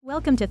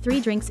Welcome to Three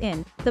Drinks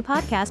In, the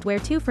podcast where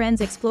two friends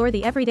explore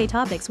the everyday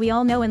topics we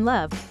all know and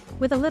love,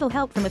 with a little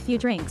help from a few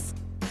drinks.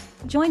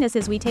 Join us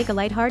as we take a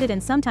lighthearted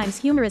and sometimes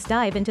humorous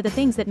dive into the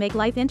things that make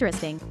life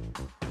interesting.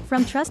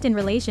 From trust in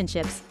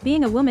relationships,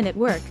 being a woman at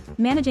work,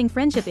 managing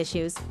friendship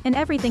issues, and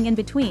everything in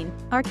between,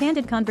 our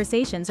candid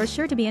conversations are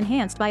sure to be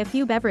enhanced by a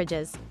few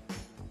beverages.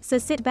 So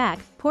sit back,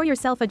 pour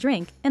yourself a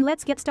drink, and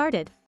let's get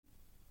started.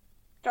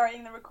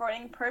 Starting the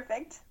recording,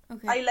 perfect.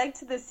 Okay. I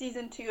liked the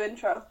season 2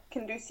 intro.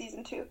 Can do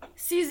season 2.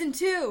 Season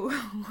 2!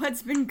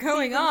 What's been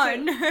going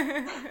on?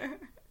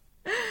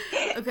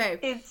 Okay.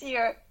 It's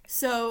here.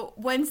 So,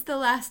 when's the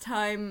last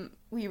time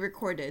we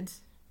recorded?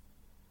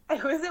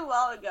 It was a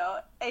while ago.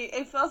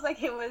 It feels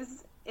like it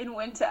was in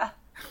winter.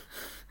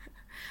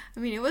 I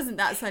mean, it wasn't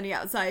that sunny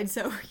outside,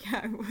 so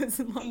yeah, it was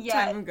a long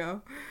time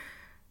ago.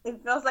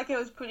 It feels like it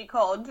was pretty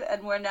cold,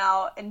 and we're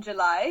now in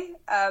July.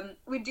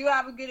 We do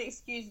have a good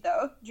excuse,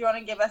 though. Do you want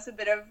to give us a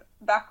bit of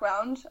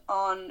background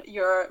on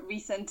your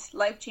recent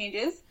life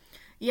changes?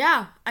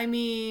 Yeah, I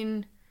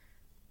mean,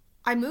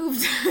 I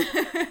moved.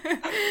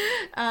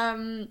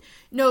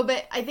 No,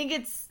 but I think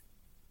it's,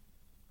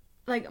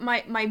 like,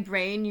 my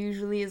brain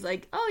usually is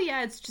like, oh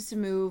yeah, it's just a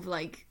move,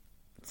 like,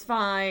 it's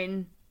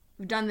fine.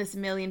 We've done this a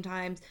million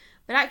times.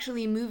 But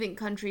actually, moving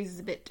countries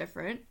is a bit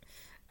different.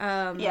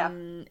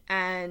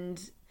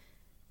 And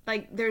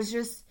like, there's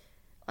just,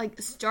 like,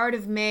 the start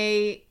of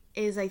May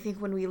is, I think,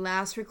 when we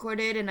last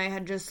recorded, and I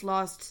had just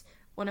lost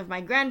one of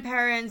my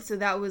grandparents, so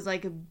that was,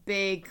 like, a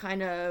big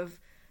kind of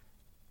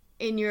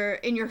in your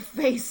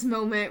face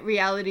moment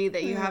reality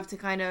that you have to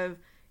kind of,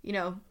 you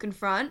know,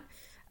 confront.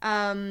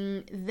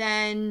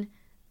 Then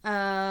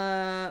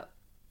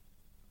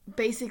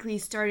basically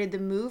started the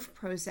move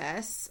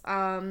process,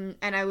 and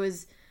I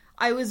was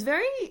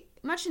very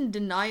much in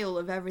denial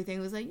of everything.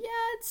 It was like,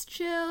 yeah, it's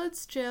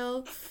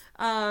chill.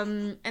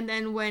 And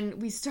then when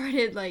we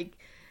started, like,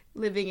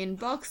 living in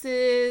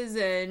boxes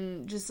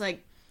and just,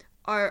 like,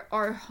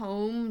 our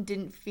home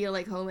didn't feel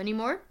like home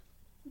anymore.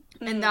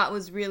 And that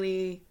was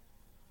really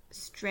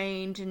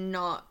strange and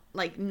not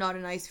a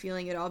nice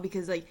feeling at all,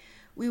 because, like,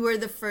 we were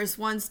the first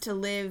ones to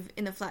live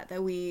in the flat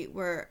that we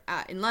were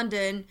at in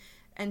London.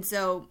 And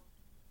so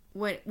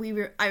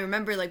I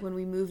remember, like, when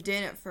we moved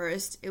in at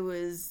first, it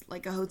was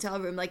like a hotel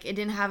room. Like, it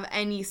didn't have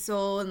any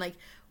soul, and, like,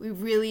 we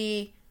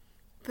really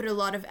put a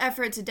lot of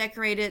effort to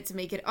decorate it, to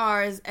make it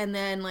ours, and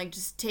then, like,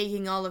 just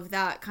taking all of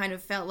that kind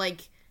of felt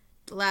like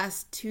the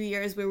last 2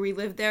 years where we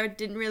lived there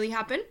didn't really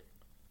happen.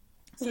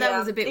 So that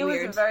was a bit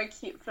weird. It was a very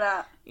cute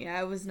flat.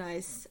 Yeah, it was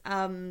nice.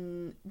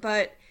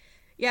 But,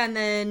 yeah, and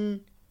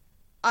then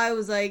I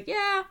was like,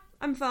 yeah,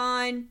 I'm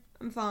fine.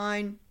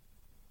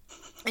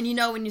 And you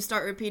know when you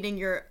start repeating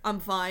your I'm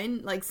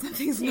fine, like,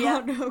 something's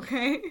not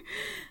okay.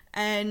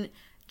 And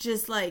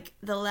just, like,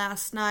 the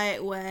last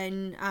night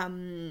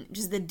when,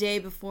 just the day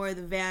before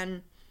the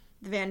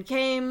van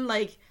came,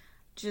 like,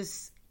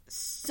 just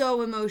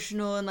so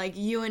emotional, and, like,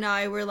 you and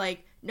I were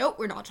like, nope,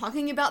 we're not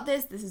talking about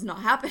this is not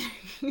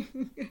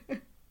happening.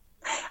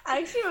 I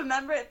actually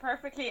remember it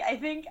perfectly. I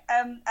think,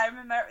 I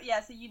remember,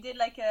 so you did,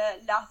 like, a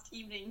last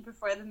evening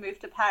before the move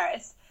to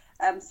Paris.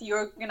 So you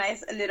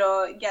organized a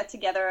little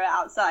get-together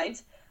outside.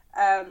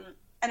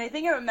 And I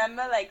think I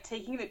remember, like,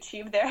 taking the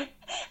tube there.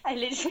 I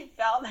literally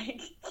felt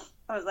like,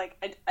 I was like,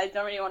 I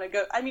don't really want to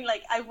go. I mean,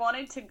 like, I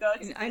wanted to go to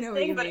this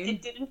thing, but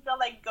it didn't feel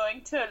like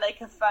going to,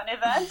 like, a fun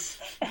event.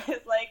 It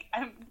was like,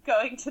 I'm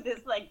going to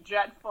this, like,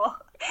 dreadful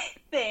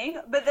thing.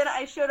 But then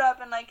I showed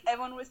up, and, like,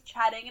 everyone was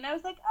chatting, and I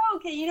was like, oh,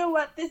 okay, you know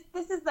what? This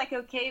is, like,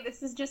 okay.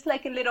 This is just,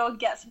 like, a little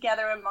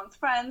get-together amongst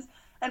friends.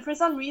 And for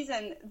some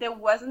reason, there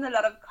wasn't a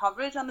lot of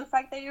coverage on the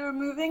fact that you were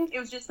moving. It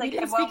was just, like, we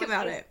didn't speak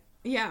about it.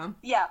 Yeah.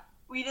 Yeah.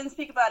 We didn't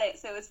speak about it,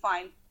 so it was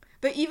fine.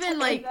 But even,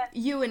 like,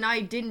 you and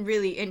I didn't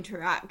really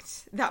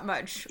interact that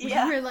much. We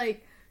were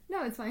like,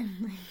 no, it's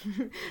fine.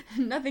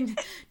 Like,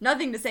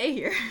 nothing to say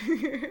here.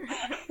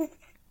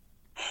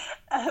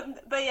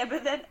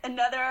 But then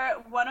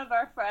another one of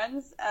our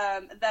friends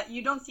that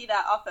you don't see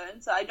that often,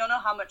 so I don't know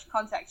how much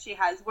contact she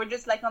has. We're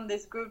just, like, on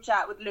this group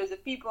chat with loads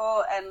of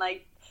people, and,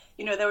 like,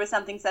 you know, there was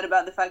something said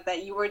about the fact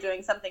that you were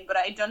doing something, but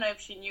I don't know if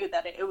she knew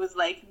that it was,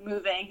 like,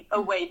 moving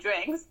away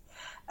drinks.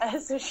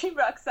 So she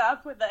rocks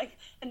up with, like,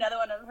 another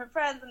one of her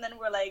friends, and then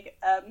we're, like,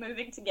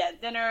 moving to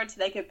get dinner to,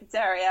 like, a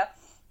pizzeria.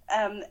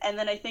 And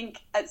then I think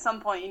at some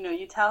point, you know,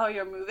 you tell her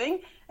you're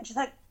moving, and she's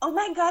like, oh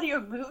my God,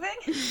 you're moving?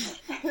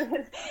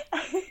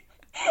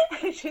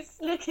 I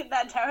just look in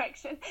that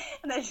direction,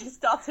 and then she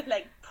started,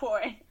 like,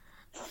 pouring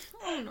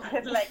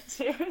with, like,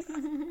 tears.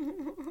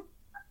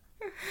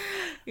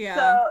 Yeah.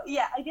 So,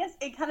 yeah, I guess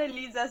it kind of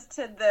leads us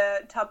to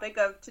the topic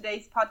of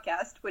today's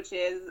podcast, which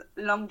is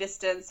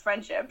long-distance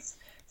friendships.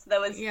 So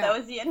that was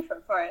the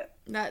intro for it.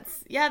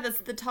 That's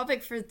the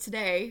topic for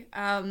today.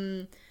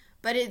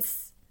 But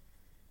it's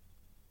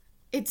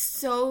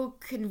so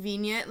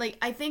convenient. Like,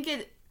 I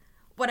think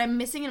what I'm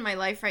missing in my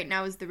life right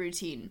now is the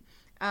routine.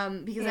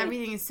 Because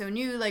everything is so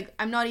new. Like,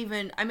 I'm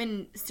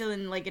still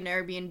in, like, an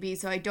Airbnb,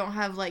 so I don't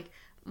have, like,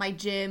 my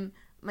gym,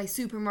 my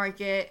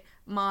supermarket,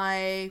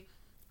 my,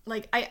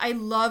 like, I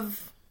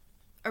love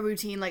a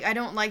routine. Like, I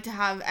don't like to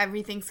have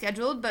everything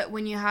scheduled, but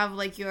when you have,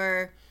 like,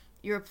 your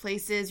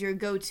places, your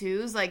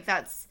go-tos, like,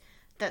 that's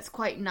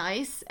quite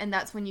nice, and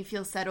that's when you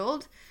feel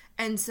settled.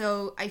 And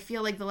so I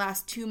feel like the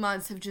last 2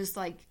 months have just,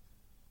 like,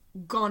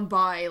 gone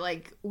by,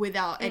 like,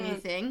 without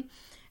anything.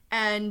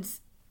 And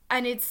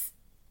it's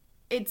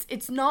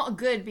not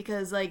good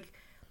because, like,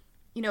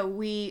 you know,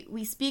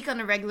 we speak on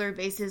a regular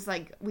basis,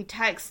 like, we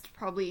text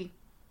probably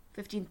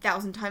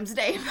 15,000 times a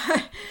day,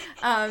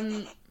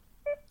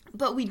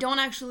 but we don't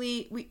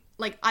actually,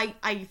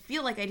 I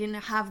feel like I didn't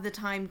have the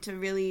time to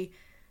really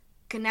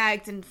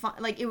connect and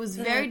like, it was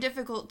very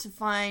difficult to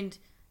find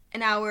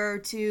an hour or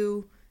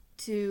two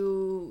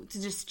to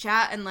just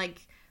chat and,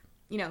 like,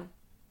 you know,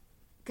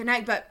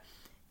 connect. But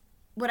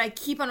what I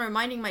keep on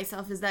reminding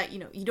myself is that, you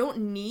know, you don't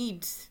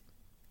need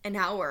an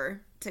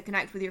hour to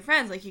connect with your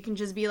friends. Like, you can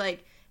just be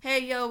like, hey,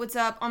 yo, what's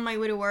up, on my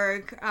way to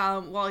work,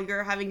 while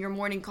you're having your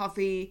morning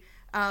coffee,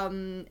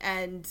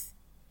 and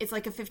it's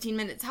like a 15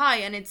 minutes high,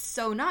 and it's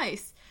so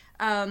nice.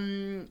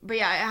 But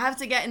yeah, I have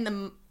to get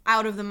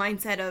out of the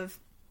mindset of,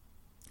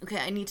 okay,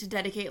 I need to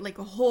dedicate, like,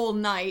 a whole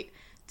night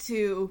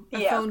to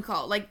a phone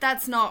call. Like,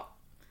 that's not,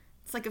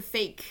 it's like a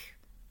fake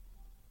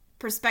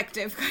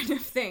perspective kind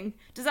of thing.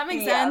 Does that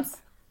make sense?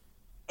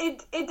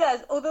 It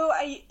does. Although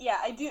I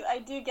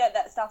do get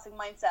that starting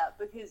mindset,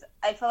 because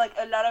I feel like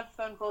a lot of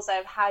phone calls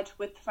I've had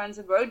with friends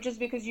abroad, just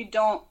because you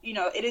don't, you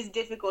know, it is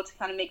difficult to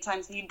kind of make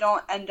time, so you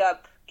don't end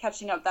up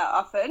catching up that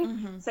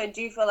often. So I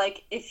do feel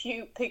like if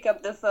you pick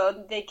up the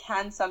phone, they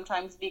can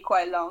sometimes be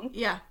quite long.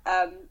 Yeah.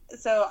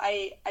 So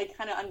I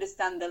kind of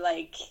understand that,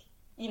 like,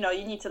 you know,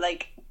 you need to,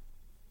 like,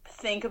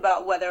 think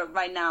about whether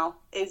right now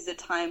is the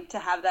time to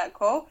have that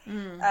call.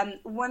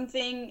 One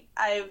thing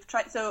I've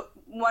tried, so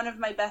one of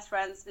my best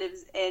friends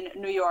lives in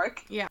New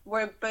York. Yeah.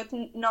 We're both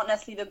not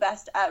necessarily the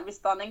best at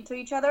responding to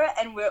each other,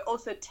 and we're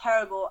also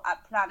terrible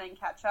at planning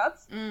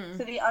catch-ups.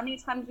 So the only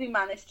times we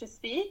manage to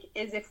speak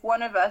is if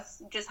one of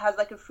us just has,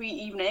 like, a free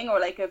evening, or,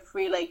 like, a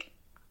free, like,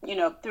 you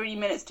know, 30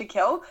 minutes to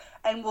kill,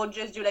 and we'll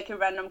just do, like, a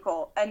random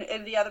call. And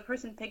if the other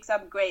person picks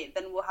up, great,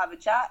 then we'll have a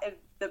chat. If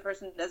the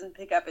person doesn't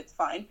pick up, it's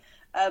fine.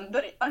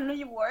 But it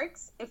only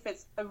works if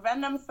it's a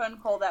random phone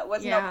call that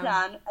was not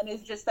planned, and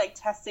is just, like,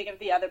 testing if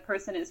the other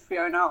person is free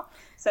or not.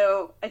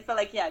 So I feel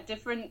like,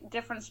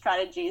 different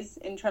strategies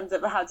in terms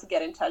of how to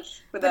get in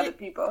touch with other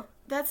people.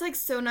 That's, like,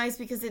 so nice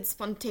because it's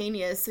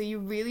spontaneous. So you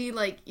really,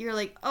 like, you're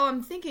like, oh,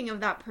 I'm thinking of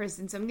that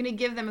person, so I'm going to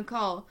give them a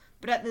call.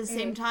 But at the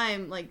same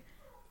time, like,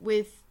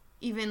 with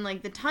even,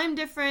 like, the time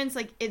difference,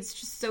 like, it's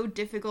just so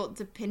difficult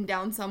to pin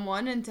down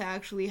someone and to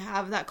actually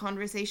have that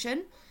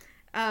conversation.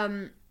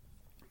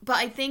 But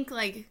I think,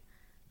 like,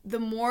 the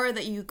more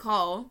that you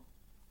call,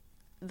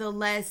 the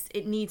less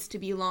it needs to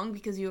be long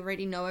because you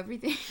already know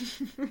everything.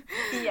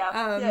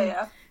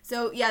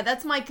 So, yeah,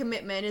 that's my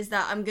commitment, is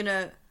that I'm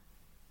gonna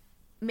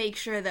make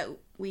sure that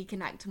we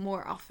connect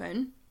more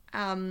often,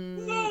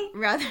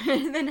 rather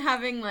than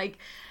having, like,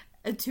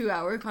 a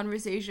 2-hour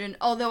conversation.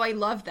 Although I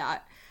love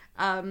that.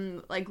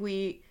 Like,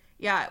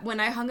 when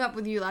I hung up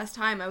with you last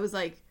time, I was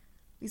like,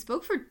 we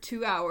spoke for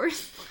 2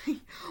 hours.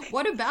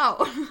 What about?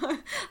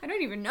 I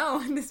don't even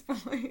know at this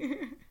point.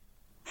 It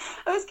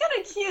was kind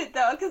of cute,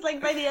 though, because, like,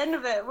 by the end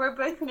of it, we're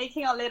both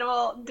making a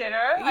little dinner.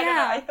 Yeah. I don't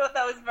know. I thought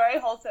that was very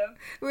wholesome.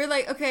 We're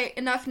like, okay,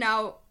 enough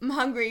now. I'm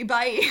hungry.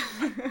 Bye.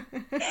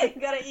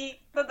 Gotta eat.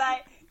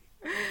 Bye-bye.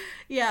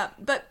 Yeah,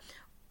 but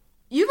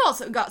you've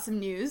also got some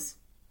news.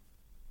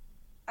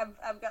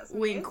 I've got some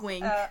wink, news.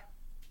 Wink. A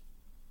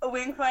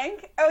wink,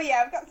 wink. Oh,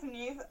 yeah, I've got some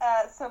news.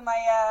 So my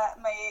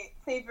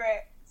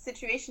favorite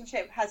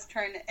situationship has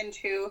turned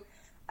into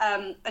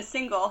a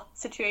single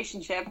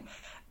situationship.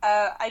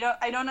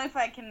 I don't know if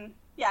I can.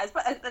 Yeah, it's,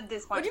 at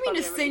this point. What do you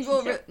mean a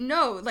single?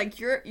 No, like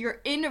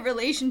you're in a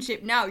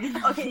relationship now. You're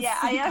not okay. Yeah,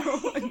 I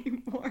am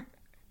anymore.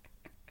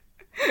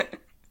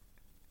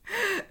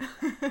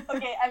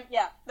 Okay.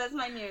 Yeah, that's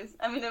my news.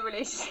 I'm in a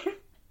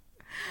relationship.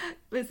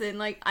 Listen,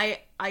 like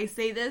I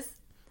say this.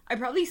 I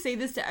probably say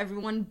this to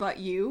everyone but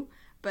you.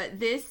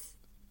 But this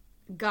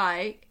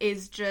guy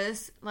is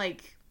just,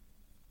 like,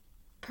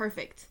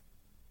 perfect.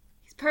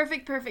 He's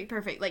perfect.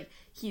 Like,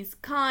 he's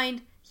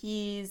kind,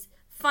 he's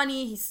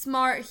funny, he's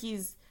smart,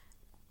 he's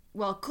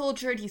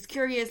well-cultured, he's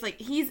curious. Like,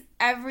 he's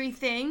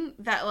everything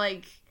that,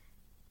 like,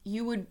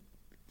 you would,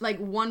 like,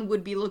 one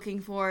would be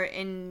looking for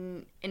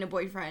in a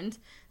boyfriend.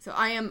 So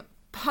I am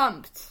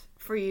pumped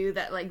for you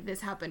that, like, this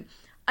happened.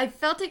 I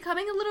felt it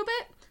coming a little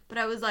bit, but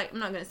I was like, I'm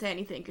not gonna say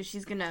anything because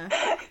she's gonna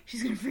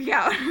freak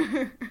out.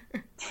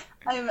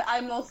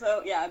 I'm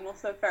also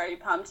very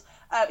pumped.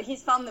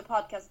 He's found the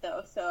podcast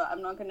though, so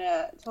I'm not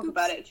gonna talk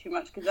about it too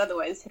much because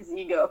otherwise his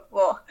ego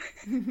will.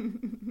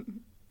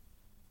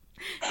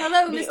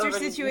 Hello, Mr.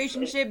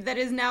 Situationship that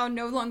is now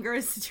no longer a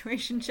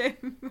situationship.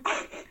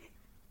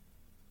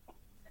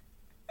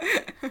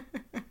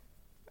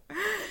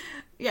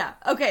 Yeah.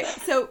 Okay.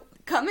 So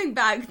coming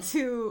back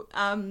to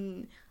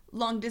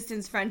long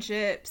distance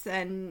friendships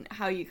and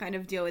how you kind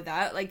of deal with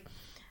that, like,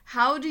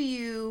 how do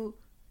you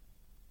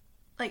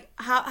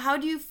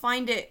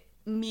find it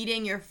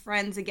meeting your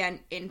friends again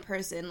in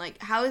person?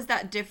 Like, how is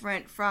that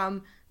different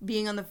from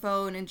being on the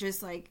phone and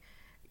just, like,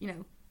 you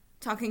know,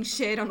 talking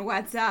shit on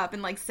WhatsApp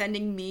and, like,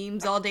 sending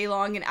memes all day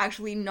long and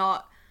actually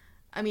not...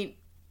 I mean,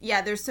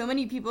 yeah, there's so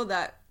many people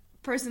that,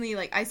 personally,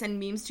 like, I send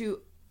memes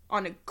to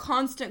on a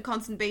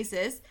constant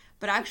basis,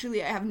 but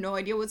actually I have no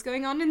idea what's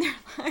going on in their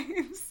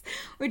lives,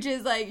 which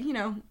is, like, you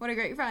know, what a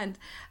great friend.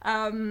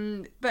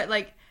 But,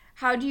 like,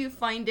 how do you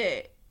find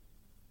it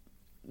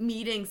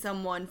meeting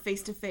someone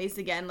face-to-face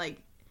again?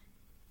 Like,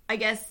 I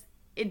guess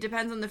it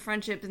depends on the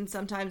friendship, and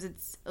sometimes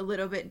it's a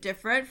little bit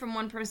different from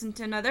one person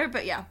to another,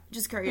 but yeah,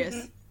 just curious.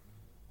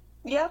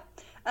 Mm-hmm. Yeah.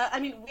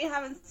 I mean, we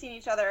haven't seen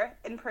each other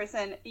in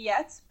person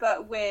yet,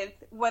 but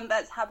when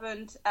that's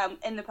happened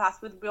in the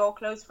past with real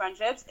close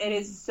friendships, it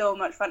is so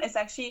much fun. It's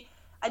actually,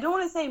 I don't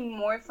want to say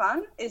more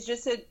fun, it's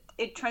just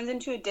it turns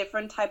into a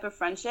different type of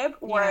friendship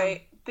where,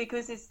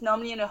 because it's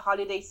normally in a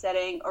holiday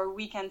setting or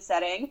weekend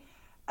setting,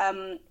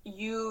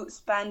 you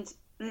spend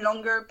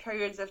longer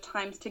periods of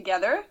times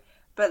together,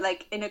 but,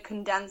 like, in a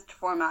condensed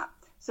format.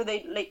 So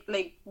they,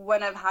 like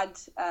when I've had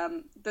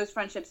those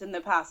friendships in the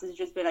past, it's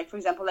just been, like, for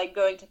example, like,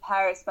 going to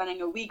Paris, spending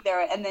a week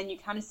there, and then you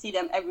kind of see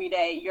them every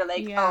day. You're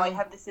like, oh, I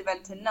have this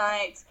event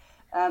tonight.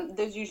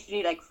 There's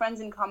usually, like,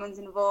 friends in commons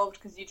involved,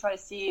 because you try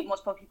to see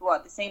multiple people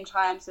at the same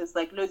time. So it's,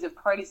 like, loads of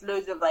parties,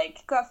 loads of,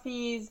 like,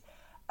 coffees.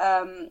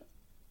 And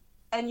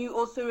you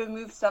also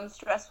remove some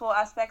stressful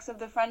aspects of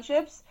the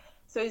friendships.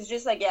 So it's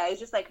just, like, it's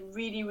just, like,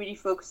 really, really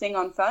focusing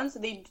on fun. So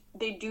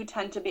they do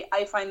tend to be,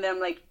 I find them,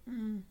 like...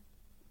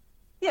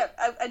 Yeah,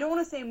 I don't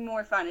want to say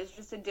more fun. It's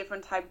just a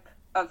different type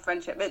of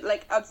friendship. It,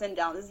 like, ups and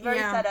downs. It's very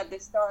sad at the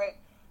start.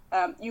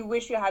 You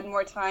wish you had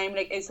more time.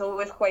 Like, it's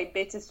always quite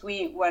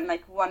bittersweet when,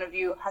 like, one of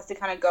you has to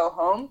kind of go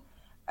home.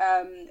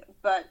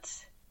 But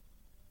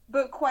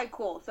quite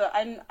cool. So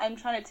I'm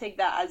trying to take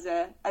that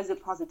as a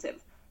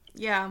positive.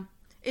 Yeah,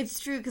 it's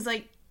true, because,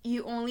 like,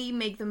 you only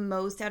make the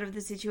most out of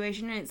the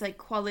situation, and it's, like,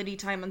 quality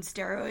time on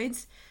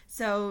steroids.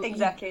 So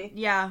exactly.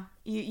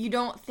 You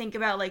don't think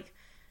about, like,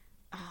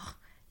 oh,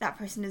 that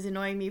person is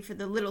annoying me for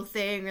the little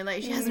thing, or,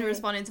 like, she hasn't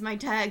responded to my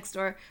text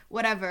or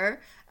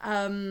whatever.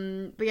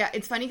 But yeah,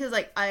 it's funny because,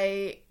 like,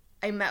 I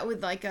met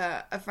with, like,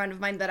 a friend of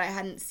mine that I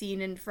hadn't seen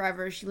in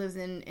forever. She lives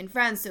in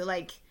France, so,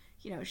 like,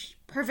 you know,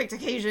 perfect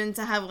occasion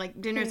to have,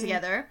 like, dinner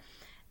together.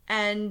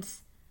 And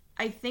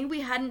I think we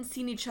hadn't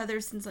seen each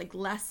other since, like,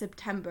 last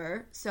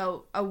September,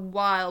 so a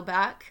while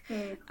back.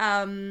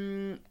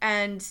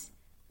 And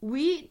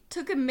we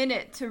took a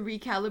minute to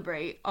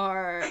recalibrate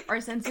our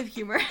sense of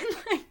humor. And,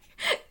 like,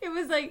 it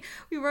was like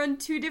we were on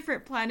two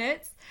different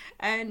planets,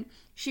 and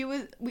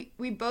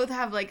we both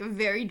have, like, a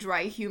very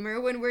dry humor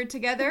when we're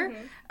together.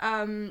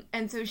 And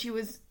so she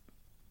was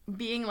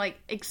being, like,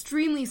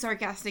 extremely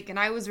sarcastic, and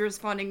I was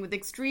responding with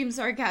extreme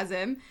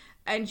sarcasm,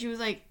 and she was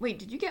like, wait,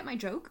 did you get my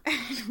joke?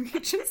 And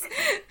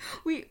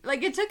we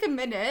like, it took a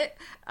minute,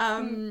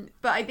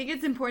 but I think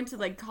it's important to,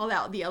 like, call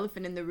out the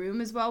elephant in the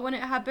room as well when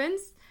it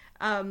happens,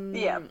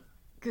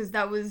 because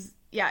that was...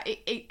 Yeah,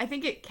 I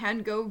think it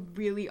can go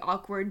really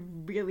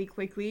awkward really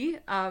quickly,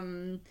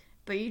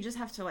 but you just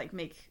have to, like,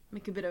 make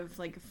a bit of,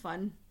 like, a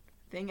fun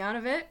thing out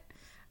of it.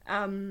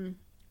 But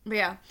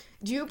yeah,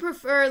 do you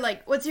prefer,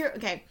 like, what's your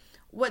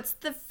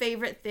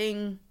favorite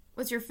thing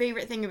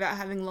about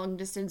having long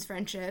distance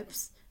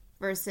friendships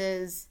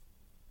versus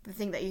the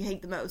thing that you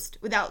hate the most,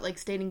 without, like,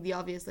 stating the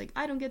obvious, like,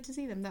 I don't get to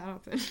see them that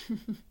often.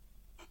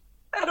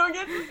 I don't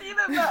get to see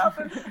them that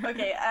often.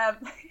 Okay,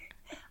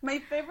 my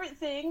favorite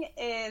thing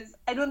is,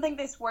 I don't think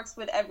this works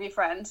with every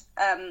friend,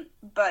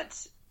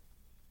 but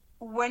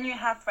when you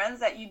have friends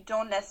that you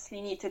don't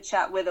necessarily need to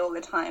chat with all the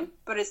time,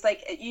 but it's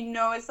like, you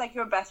know, it's like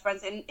your best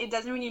friends, and it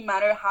doesn't really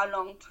matter how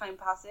long time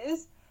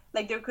passes.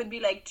 Like, there could be,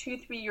 like,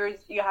 2-3 years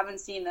you haven't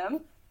seen them.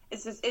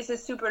 It's a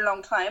super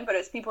long time, but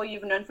it's people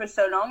you've known for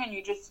so long, and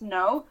you just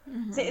know.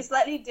 So it's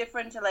slightly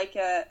different to, like,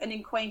 an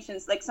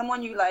acquaintance, like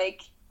someone you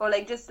like, or,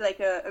 like, just, like,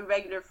 a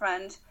regular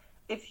friend.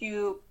 If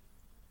you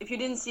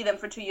didn't see them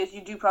for 2 years,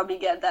 you do probably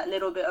get that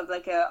little bit of,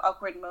 like, a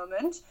awkward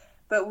moment.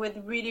 But with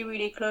really,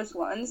 really close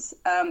ones,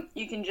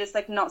 you can just,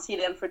 like, not see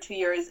them for 2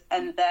 years,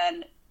 and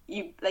then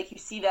you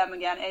see them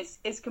again.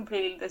 It's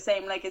completely the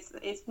same. Like,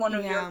 it's one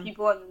of your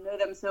people, and you know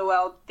them so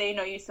well. They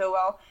know you so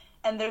well,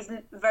 and there's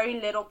very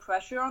little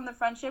pressure on the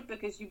friendship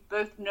because you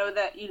both know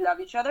that you love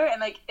each other. And,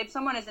 like, if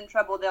someone is in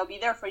trouble, they'll be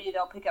there for you.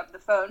 They'll pick up the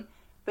phone,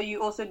 but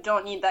you also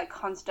don't need that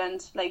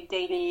constant, like,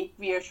 daily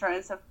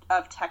reassurance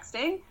of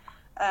texting.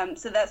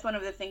 So that's one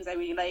of the things I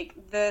really like.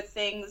 The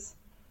things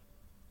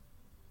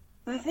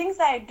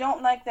that I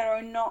don't like that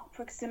are not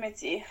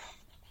proximity,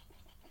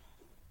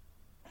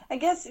 I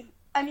guess,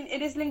 I mean,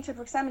 it is linked to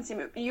proximity.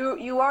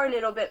 You are a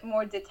little bit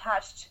more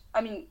detached.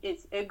 I mean,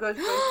 it goes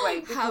both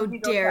ways. How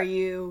dare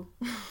you?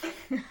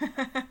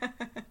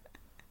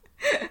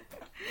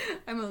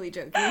 I'm only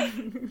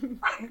joking.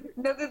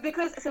 No,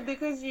 because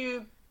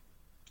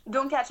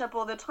don't catch up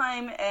all the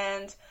time,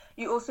 and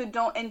you also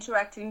don't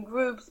interact in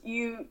groups.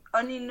 You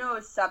only know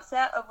a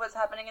subset of what's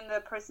happening in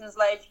the person's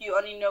life. You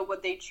only know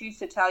what they choose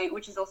to tell you,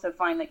 which is also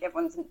fine. Like,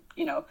 everyone's,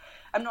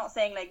 I'm not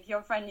saying like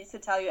your friend needs to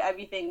tell you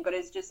everything, but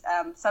it's just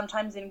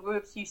sometimes in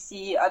groups you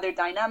see other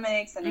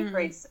dynamics, and it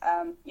creates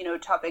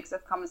topics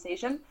of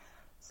conversation.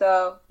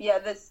 So yeah,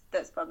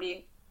 that's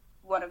probably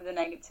one of the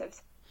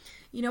negatives.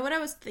 You know what I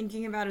was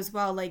thinking about as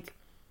well, like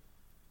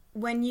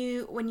when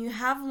you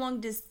have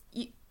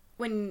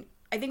when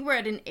I think we're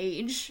at an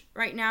age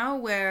right now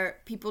where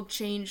people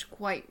change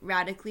quite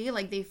radically.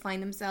 Like, they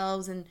find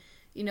themselves, and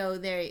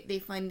they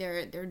find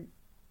their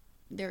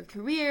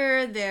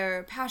career,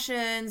 their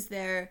passions,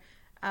 their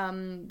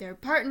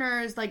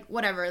partners, like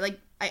whatever.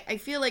 Like, I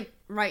feel like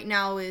right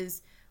now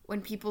is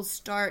when people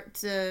start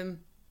to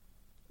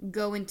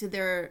go into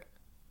their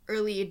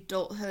early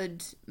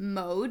adulthood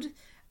mode,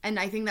 and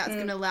I think that's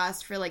gonna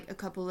last for like a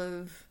couple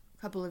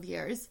of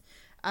years.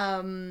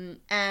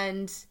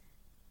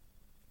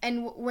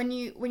 And when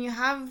you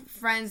have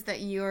friends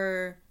that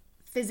you're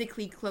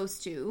physically close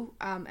to,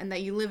 and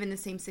that you live in the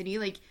same city,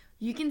 like,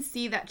 you can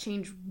see that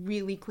change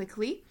really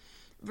quickly,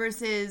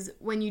 versus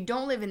when you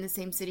don't live in the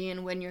same city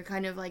and when you're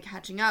kind of like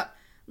hatching up,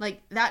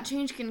 like, that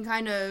change can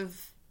kind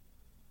of,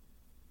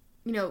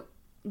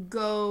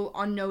 go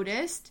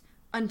unnoticed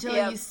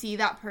until you see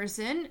that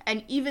person.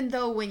 And even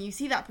though when you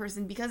see that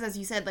person, because as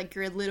you said, like,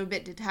 you're a little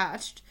bit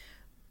detached,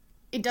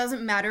 it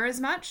doesn't matter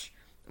as much.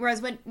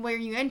 Whereas when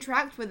you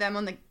interact with them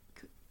on the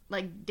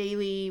like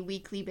daily,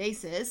 weekly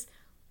basis,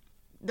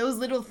 those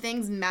little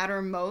things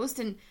matter most.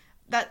 And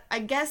that, I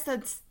guess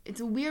it's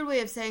a weird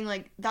way of saying,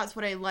 like, that's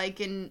what I like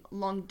in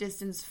long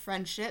distance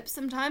friendships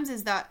sometimes,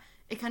 is that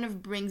it kind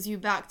of brings you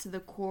back to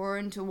the core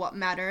and to what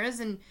matters,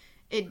 and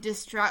it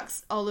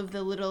distracts all of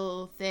the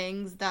little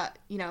things that,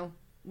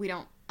 we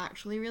don't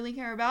actually really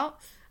care about.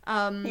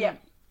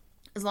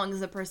 As long as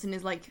the person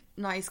is like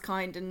nice,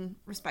 kind, and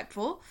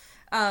respectful.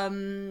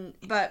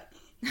 But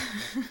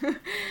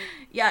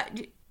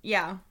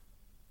yeah.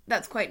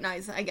 That's quite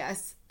nice, I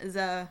guess, as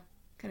a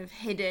kind of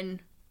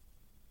hidden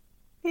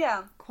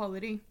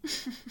quality.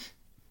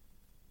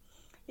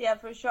 Yeah,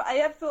 for sure. I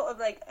have thought of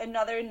like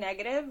another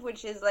negative,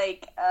 which is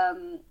like,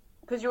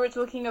 because you were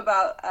talking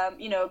about,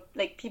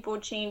 like people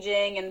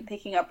changing and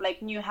picking up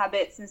like new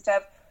habits and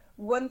stuff.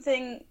 One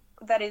thing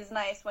that is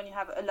nice when you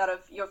have a lot of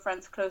your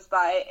friends close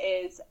by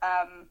is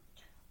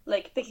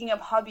like picking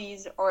up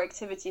hobbies or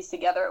activities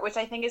together, which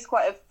I think is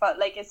quite a fun,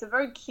 like, it's a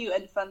very cute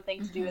and fun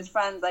thing to do as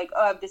friends. Like,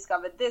 oh, I've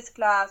discovered this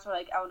class, or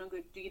like, I want to go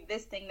do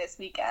this thing this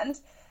weekend.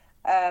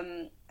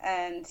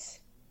 And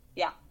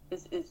yeah,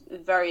 is a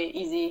very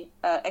easy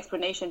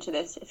explanation to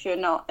this. If you're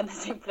not in the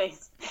same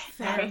place,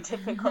 very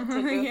difficult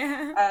to do.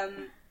 Yeah.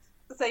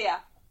 So yeah,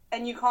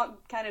 and you can't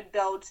kind of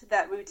build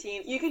that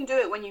routine. You can do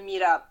it when you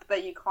meet up,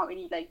 but you can't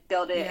really like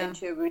build it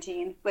into a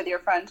routine with your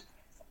friend.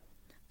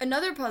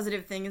 Another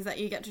positive thing is that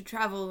you get to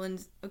travel,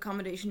 and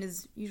accommodation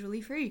is usually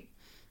free.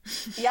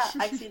 Yeah,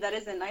 actually, that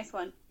is a nice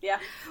one. Yeah.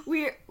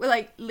 We're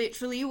like,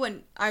 literally,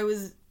 when I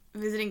was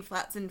visiting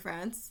flats in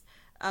France,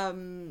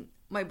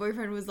 my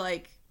boyfriend was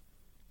like,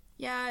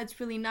 yeah,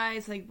 it's really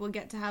nice. Like, we'll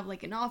get to have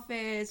like an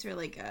office or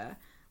like a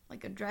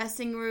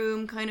dressing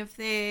room kind of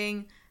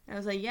thing. And I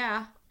was like,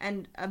 yeah,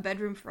 and a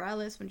bedroom for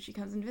Alice when she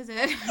comes and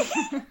visit.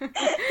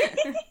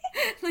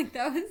 Like,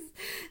 that was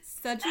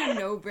such a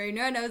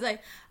no-brainer. And I was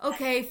like,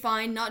 okay,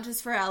 fine, not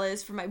just for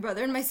Alice, for my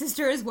brother and my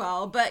sister as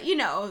well. But,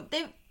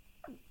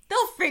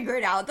 they'll figure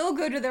it out. They'll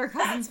go to their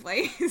cousin's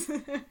place.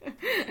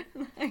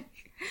 I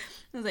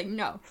was like,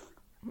 no,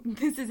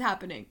 this is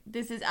happening.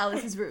 This is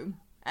Alice's room.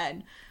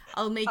 And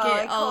I'll make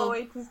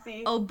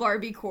I'll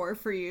Barbie core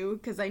for you,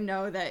 because I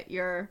know that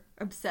you're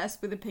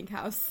obsessed with a pink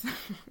house.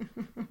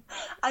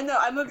 I know,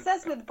 I'm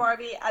obsessed with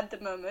Barbie at the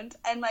moment,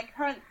 and my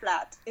current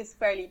flat is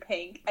fairly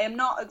pink. I am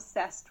not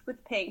obsessed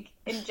with pink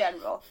in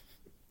general.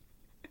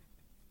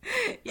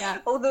 Yeah.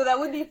 Although that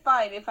would be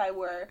fine if I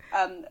were.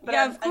 But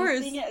yeah, of course.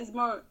 I'm seeing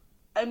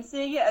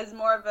it as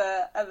more of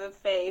a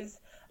phase.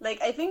 Like,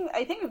 I think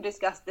we've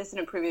discussed this in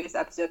a previous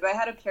episode, but I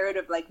had a period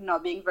of, like,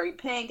 not being very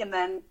pink and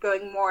then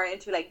going more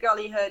into, like,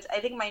 girlyhood.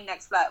 I think my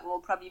next flat will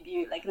probably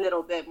be, like, a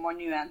little bit more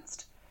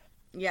nuanced.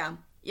 Yeah.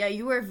 Yeah,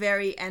 you were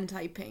very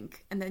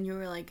anti-pink, and then you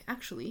were like,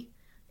 actually,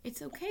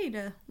 it's okay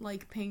to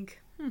like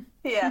pink.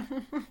 Yeah.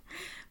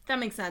 That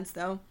makes sense,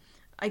 though.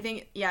 I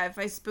think, yeah, if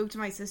I spoke to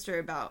my sister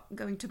about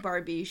going to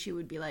Barbie, she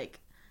would be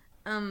like,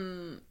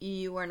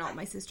 you are not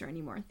my sister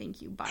anymore.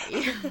 Thank you.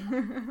 Bye.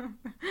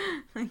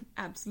 Like,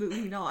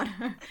 absolutely not.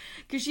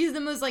 Because she's the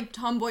most, like,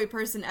 tomboy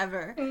person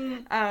ever.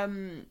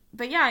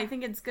 But yeah, I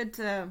think it's good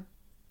to,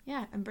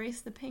 embrace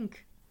the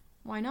pink.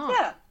 Why not?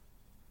 Yeah.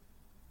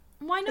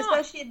 Why not?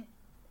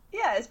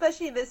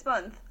 Especially this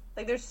month.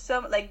 Like, there's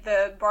some, like,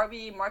 the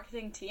Barbie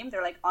marketing team,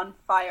 they're, like, on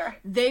fire.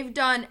 They've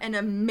done an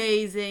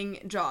amazing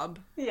job.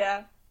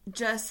 Yeah.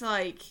 Just,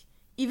 like,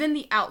 even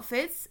the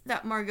outfits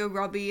that Margot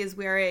Robbie is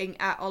wearing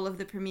at all of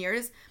the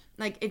premieres,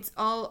 like, it's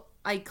all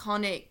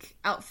iconic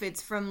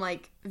outfits from,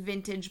 like,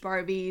 vintage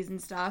Barbies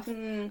and stuff.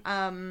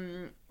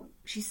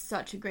 She's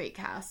such a great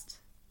cast.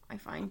 I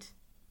find.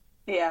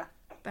 Yeah.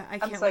 But I I'm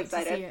can't so wait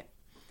excited. to see it.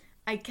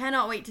 I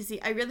cannot wait to see.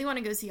 I really want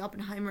to go see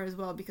Oppenheimer as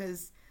well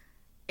because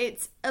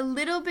it's a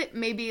little bit,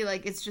 maybe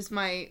like it's just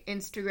my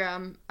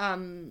Instagram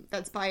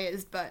that's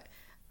biased, but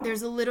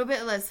there's a little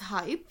bit less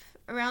hype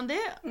around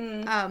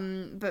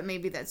it. But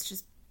maybe that's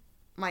just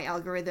my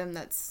algorithm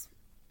that's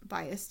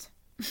biased.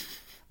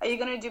 Are you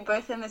gonna do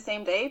both in the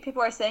same day?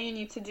 People are saying you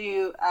need to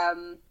do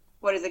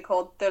what is it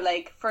called? The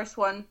like first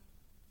one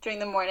during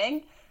the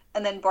morning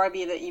and then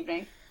Barbie the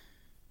evening.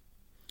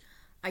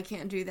 I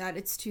can't do that.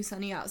 It's too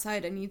sunny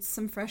outside. I need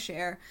some fresh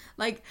air.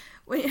 Like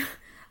when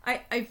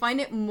I find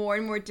it more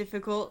and more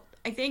difficult.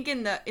 I think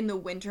in the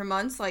winter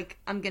months, like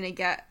I'm gonna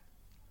get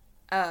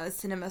a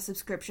cinema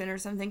subscription or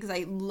something because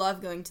I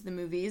love going to the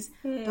movies.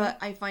 But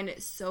I find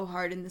it so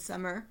hard in the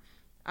summer,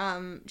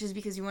 just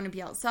because you want to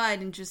be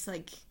outside and just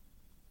like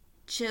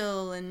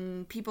chill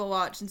and people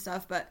watch and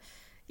stuff. But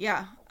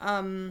yeah,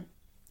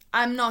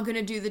 I'm not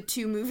gonna do the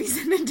 2 movies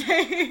in a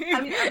day.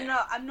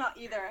 I'm not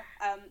either.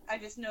 I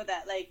just know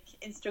that like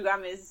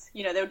Instagram is,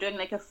 they're doing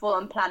like a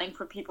full-on planning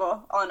for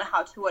people on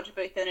how to watch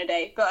both in a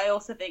day. But I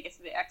also think it's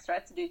a bit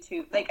extra to do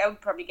 2. Like I would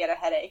probably get a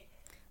headache.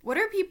 What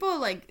are people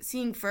like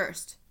seeing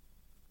first?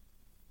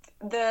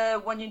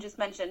 The one you just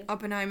mentioned,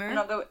 Oppenheimer. And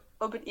I'll go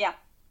open. Yeah.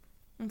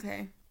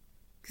 Okay.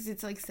 Because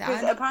it's like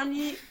Because sad.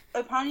 apparently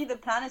the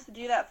plan is to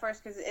do that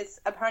first because it's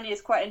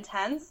quite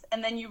intense,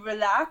 and then you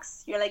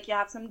relax. You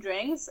have some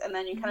drinks, and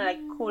then you kind of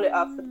like cool it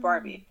off with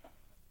Barbie.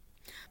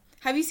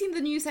 Have you seen the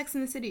new Sex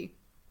and the City?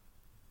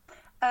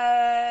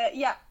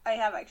 Yeah, I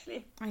have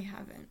actually. I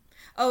haven't.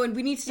 Oh, and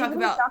we need to talk You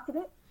about. started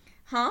it?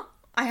 Huh?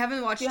 I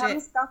haven't watched You it.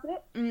 haven't started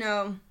it?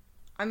 No,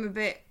 I'm a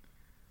bit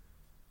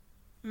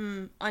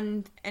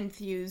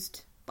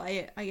unenthused by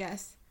it, I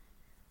guess.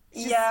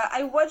 It's just- Yeah,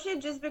 I watch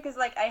it just because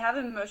like I have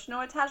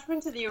emotional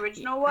attachment to the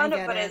original one,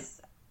 get but it.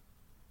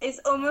 it's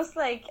almost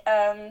like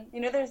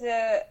there's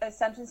a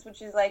sentence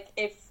which is like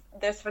if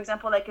there's, for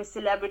example, like a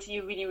celebrity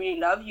you really really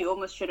love, you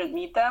almost shouldn't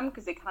meet them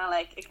because it kind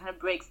of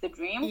breaks the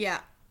dream.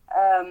 Yeah.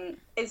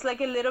 It's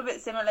like a little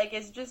bit similar. Like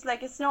it's just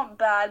like it's not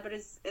bad, but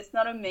it's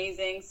not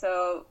amazing.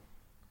 So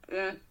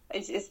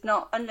it's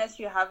not, unless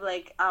you have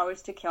like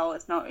hours to kill.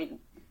 It's not really,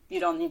 you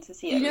don't need to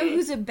see it. You know really.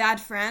 who's a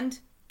bad friend?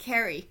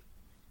 Carrie.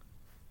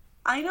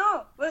 I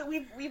know, but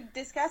we've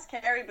discussed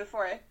Carrie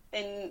before. I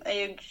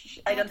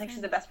don't think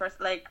she's the best person.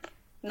 Like,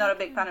 not a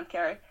big fan of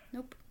Carrie.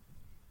 Nope.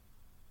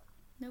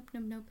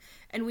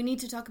 And we need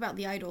to talk about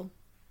The Idol.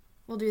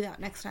 We'll do that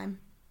next time.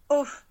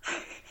 Oof.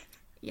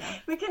 Yeah.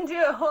 We can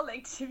do a whole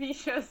like TV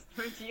shows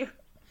review.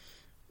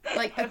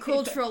 Like a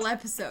cultural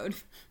episode.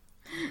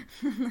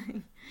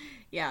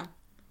 Yeah,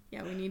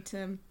 we need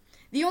to.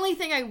 The only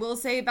thing I will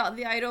say about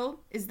The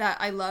Idol is that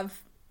I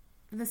love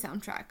the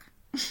soundtrack.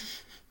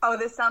 Oh,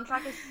 the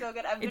soundtrack is so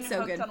good. I've been It's so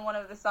hooked good. on one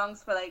of the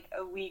songs for like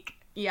a week.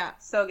 Yeah,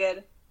 So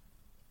good.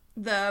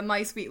 the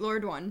My Sweet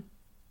Lord one.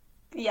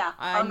 Yeah.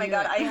 I Oh my knew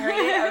god, it. I heard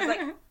it. I was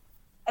like,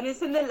 and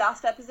it's in the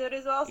last episode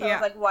as well. So I Yeah.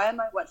 was like, why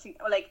am I watching?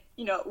 Like,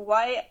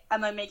 why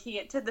am I making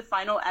it to the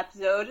final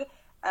episode?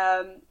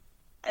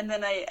 And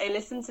then I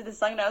listened to the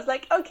song and I was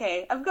like,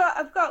 okay, I've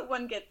got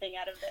one good thing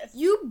out of this.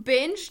 You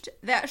binged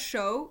that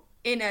show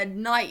in a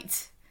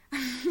night.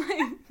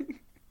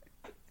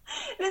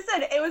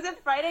 Listen, it was a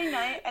Friday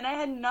night and I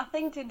had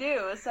nothing to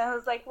do, so I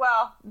was like,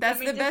 well, That's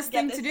let me the just best get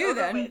thing this to do over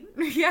then.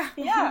 with. Yeah.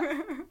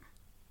 Yeah.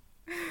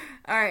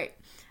 All right.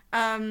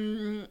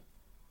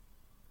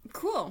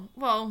 Cool.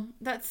 Well,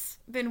 that's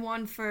been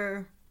one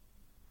for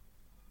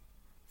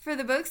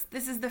the books.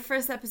 This is the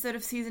first episode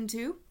of season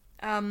 2.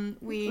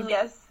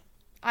 Yes.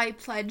 I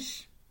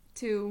pledge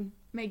to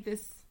make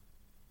this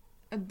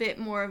a bit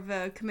more of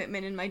a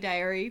commitment in my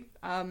diary,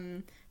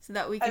 so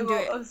that we I can do will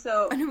it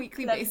also on a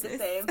weekly pledge basis. the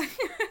same.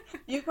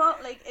 You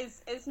can't, like,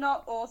 it's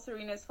not all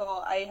Serena's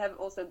fault. I have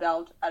also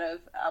bailed out of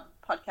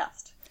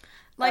podcast.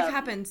 Life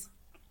happens.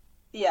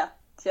 Yeah.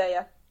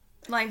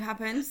 Life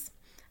happens.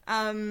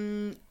 I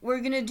think we're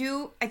gonna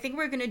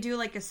do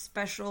like a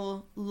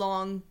special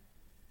long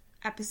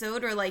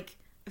episode or like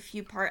a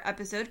few part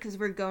episode because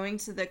we're going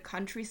to the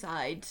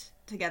countryside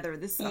together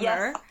this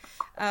summer.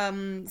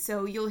 Yes.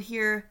 So you'll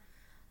hear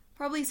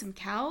probably some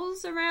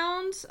cows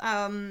around,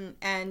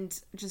 and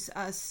just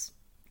us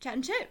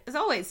chatting shit as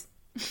always.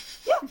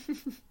 Yeah.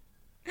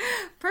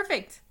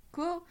 Perfect.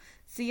 Cool.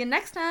 See you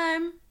next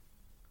time.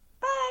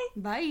 Bye.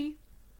 Bye.